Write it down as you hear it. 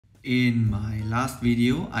In my last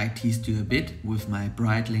video I teased you a bit with my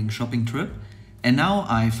Breitling shopping trip, and now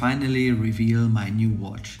I finally reveal my new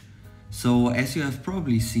watch. So as you have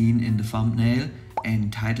probably seen in the thumbnail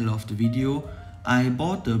and title of the video, I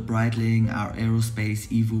bought the Breitling Aerospace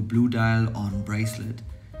Evo blue dial on bracelet.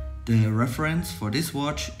 The reference for this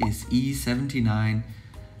watch is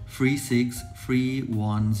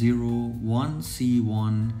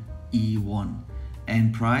E79363101C1E1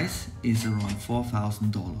 and price is around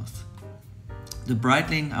 $4,000. The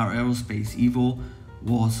Breitling Aerospace Evo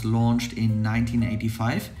was launched in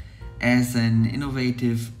 1985 as an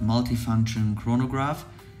innovative multifunction chronograph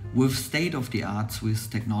with state-of-the-art Swiss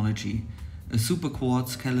technology, a super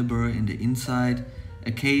quartz caliber in the inside,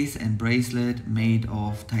 a case and bracelet made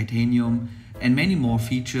of titanium, and many more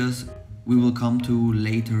features we will come to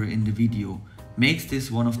later in the video. Makes this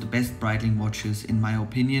one of the best Breitling watches in my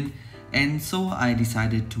opinion, and so I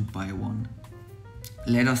decided to buy one.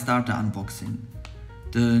 Let us start the unboxing.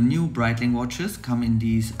 The new Breitling watches come in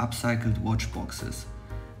these upcycled watch boxes.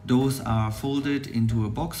 Those are folded into a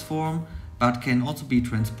box form but can also be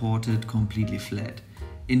transported completely flat.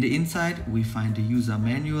 In the inside we find the user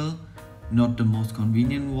manual, not the most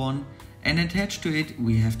convenient one, and attached to it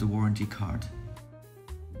we have the warranty card.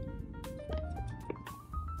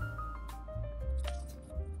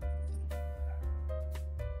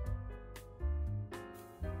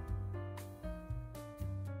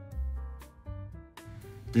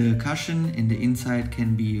 The cushion in the inside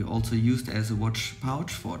can be also used as a watch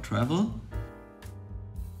pouch for travel.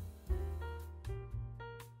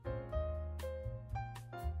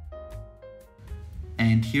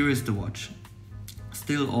 And here is the watch.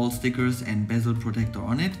 Still all stickers and bezel protector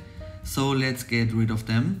on it, so let's get rid of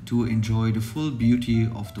them to enjoy the full beauty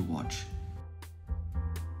of the watch.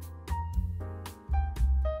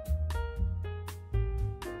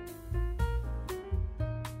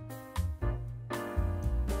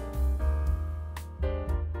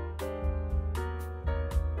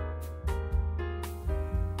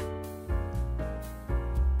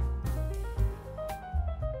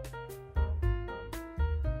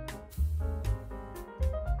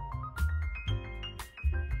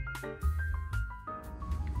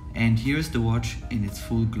 And here's the watch in its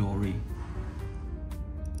full glory.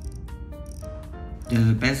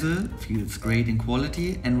 The bezel feels great in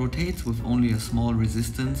quality and rotates with only a small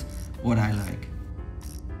resistance, what I like.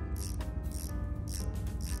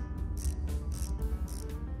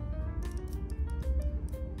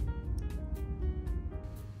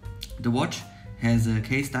 The watch has a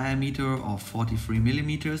case diameter of 43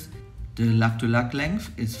 mm, the lug-to-lug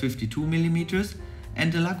length is 52 mm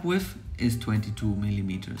and the lug width is 22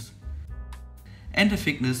 mm and a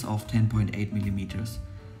thickness of 10.8 mm.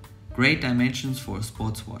 Great dimensions for a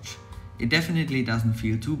sports watch. It definitely doesn't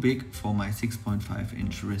feel too big for my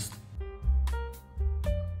 6.5-inch wrist.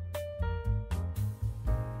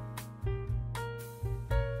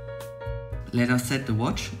 Let us set the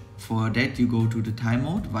watch. For that you go to the time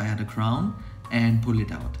mode via the crown and pull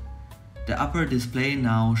it out. The upper display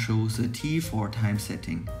now shows a T for time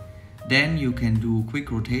setting. Then you can do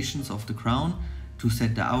quick rotations of the crown to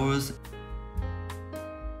set the hours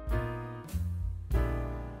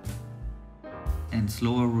and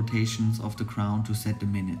slower rotations of the crown to set the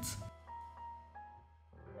minutes.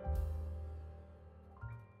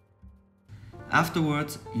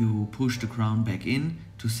 Afterwards you push the crown back in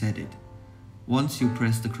to set it. Once you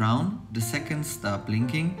press the crown, the seconds start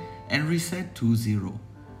blinking and reset to 0.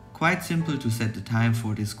 Quite simple to set the time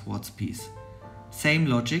for this quartz piece. Same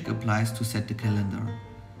logic applies to set the calendar.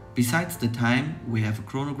 Besides the time, we have a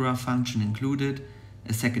chronograph function included,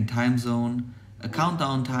 a second time zone, a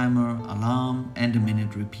countdown timer, alarm and a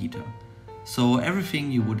minute repeater. So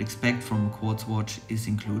everything you would expect from a quartz watch is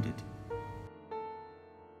included.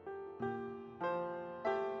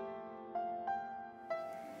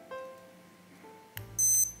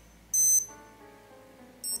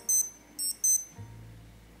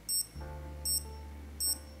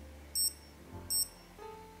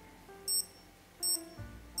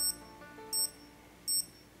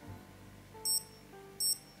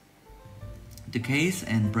 The case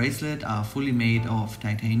and bracelet are fully made of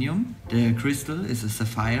titanium. The crystal is a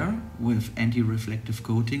sapphire with anti-reflective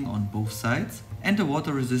coating on both sides and the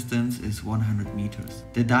water resistance is 100 meters.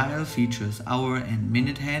 The dial features hour and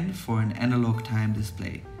minute hand for an analog time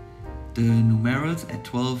display. The numerals at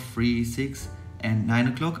 12, 3, 6 and 9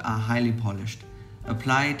 o'clock are highly polished,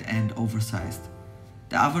 applied and oversized.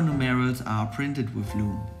 The other numerals are printed with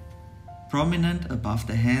lume. Prominent above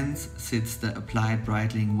the hands sits the applied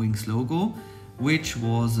Breitling Wings logo, which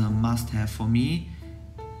was a must-have for me.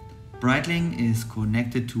 Breitling is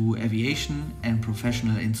connected to aviation and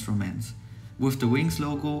professional instruments. With the Wings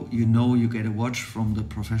logo, you know you get a watch from the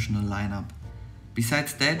professional lineup.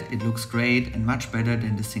 Besides that, it looks great and much better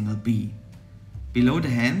than the single B. Below the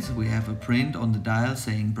hands we have a print on the dial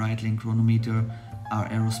saying Breitling chronometer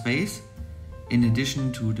Aerospace. In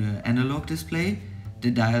addition to the analog display, the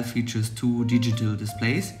dial features two digital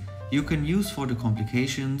displays you can use for the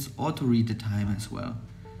complications or to read the time as well.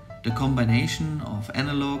 The combination of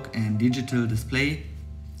analog and digital display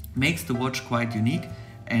makes the watch quite unique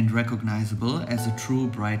and recognizable as a true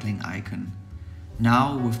Breitling icon.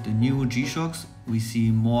 Now with the new G-Shocks we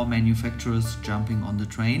see more manufacturers jumping on the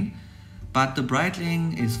train, but the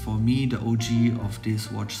Breitling is for me the OG of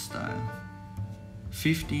this watch style.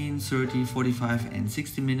 15, 30, 45 and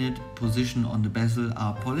 60 minute position on the bezel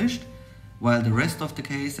are polished, while the rest of the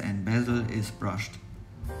case and bezel is brushed.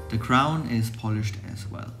 The crown is polished as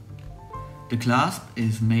well. The clasp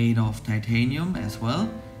is made of titanium as well,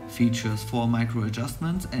 features 4 micro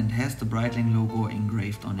adjustments and has the Breitling logo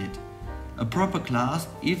engraved on it. A proper clasp,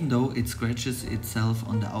 even though it scratches itself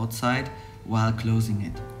on the outside while closing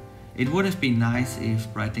it. It would have been nice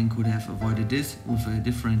if Breitling could have avoided this with a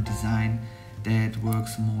different design that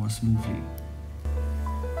works more smoothly.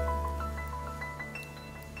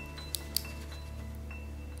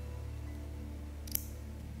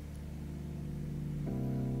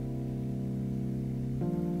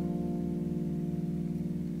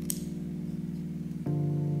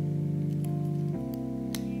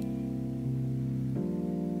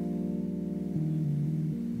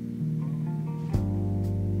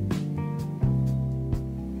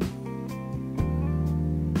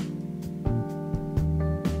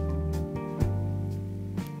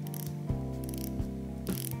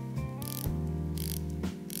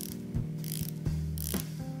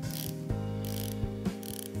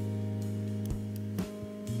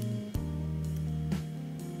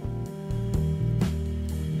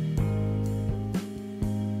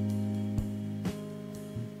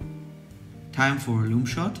 Time for a loom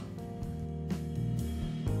shot.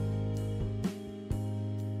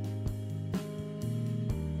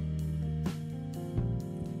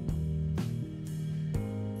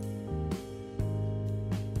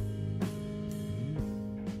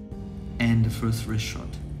 And the first wrist shot.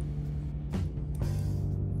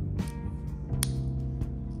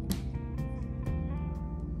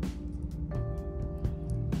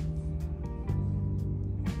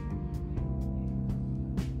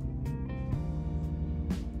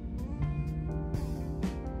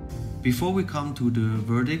 Before we come to the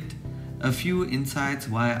verdict, a few insights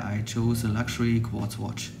why I chose a luxury quartz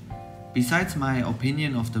watch. Besides my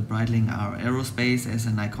opinion of the Breitling Aerospace as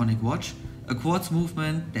an iconic watch, a quartz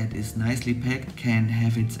movement that is nicely packed can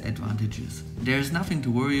have its advantages. There is nothing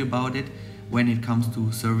to worry about it when it comes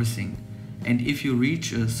to servicing, and if you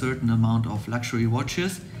reach a certain amount of luxury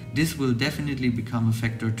watches, this will definitely become a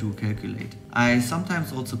factor to calculate. I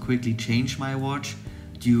sometimes also quickly change my watch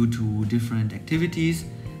due to different activities,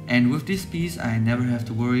 and with this piece I never have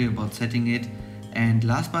to worry about setting it. And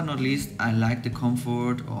last but not least, I like the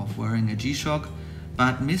comfort of wearing a G-Shock,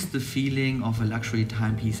 but miss the feeling of a luxury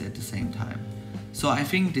timepiece at the same time. So I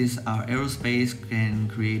think this aerospace can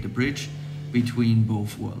create a bridge between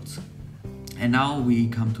both worlds. And now we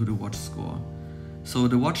come to the watch score. So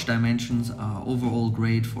the watch dimensions are overall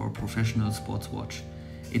great for a professional sports watch.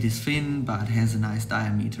 It is thin but has a nice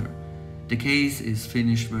diameter. The case is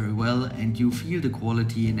finished very well and you feel the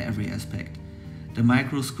quality in every aspect. The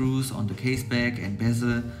micro screws on the case back and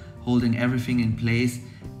bezel holding everything in place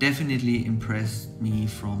definitely impressed me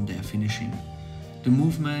from their finishing. The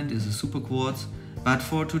movement is a super quartz, but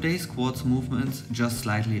for today's quartz movements just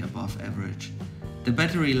slightly above average. The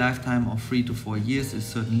battery lifetime of 3 to 4 years is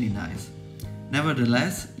certainly nice.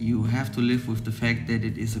 Nevertheless, you have to live with the fact that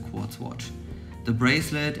it is a quartz watch. The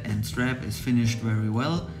bracelet and strap is finished very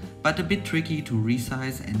well, but a bit tricky to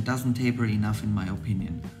resize and doesn't taper enough in my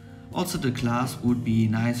opinion. Also the clasp would be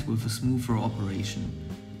nice with a smoother operation.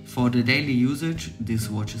 For the daily usage, this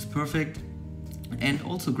watch is perfect and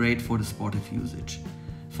also great for the sportive usage.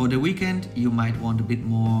 For the weekend, you might want a bit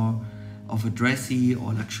more of a dressy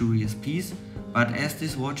or luxurious piece, but as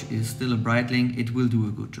this watch is still a Breitling, it will do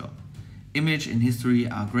a good job. Image and history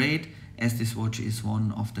are great, as this watch is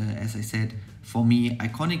one of the, as I said, for me,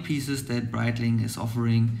 iconic pieces that Breitling is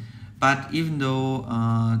offering. But even though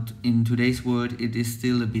in today's world it is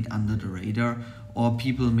still a bit under the radar, or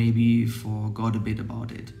people maybe forgot a bit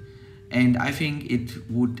about it. And I think it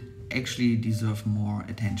would actually deserve more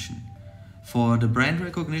attention. For the brand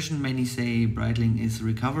recognition, many say Breitling is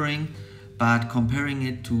recovering, but comparing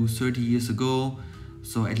it to 30 years ago,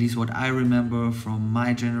 So at least what I remember from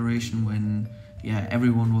my generation, when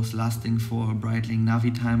everyone was lusting for a Breitling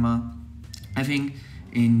Navi timer. I think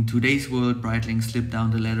in today's world Breitling slipped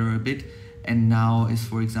down the ladder a bit and now is,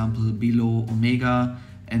 for example, below Omega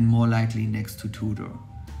and more likely next to Tudor.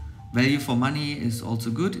 Value for money is also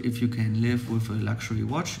good if you can live with a luxury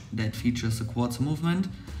watch that features a quartz movement.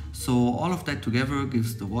 So all of that together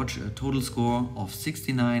gives the watch a total score of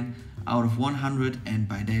 69 out of 100, and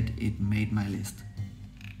by that it made my list.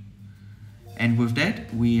 And with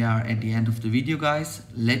that, we are at the end of the video, guys.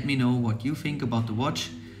 Let me know what you think about the watch.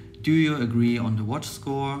 Do you agree on the watch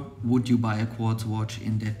score? Would you buy a quartz watch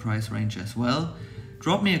in that price range as well?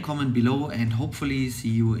 Drop me a comment below and hopefully see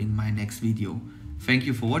you in my next video. Thank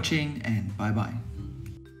you for watching and bye bye.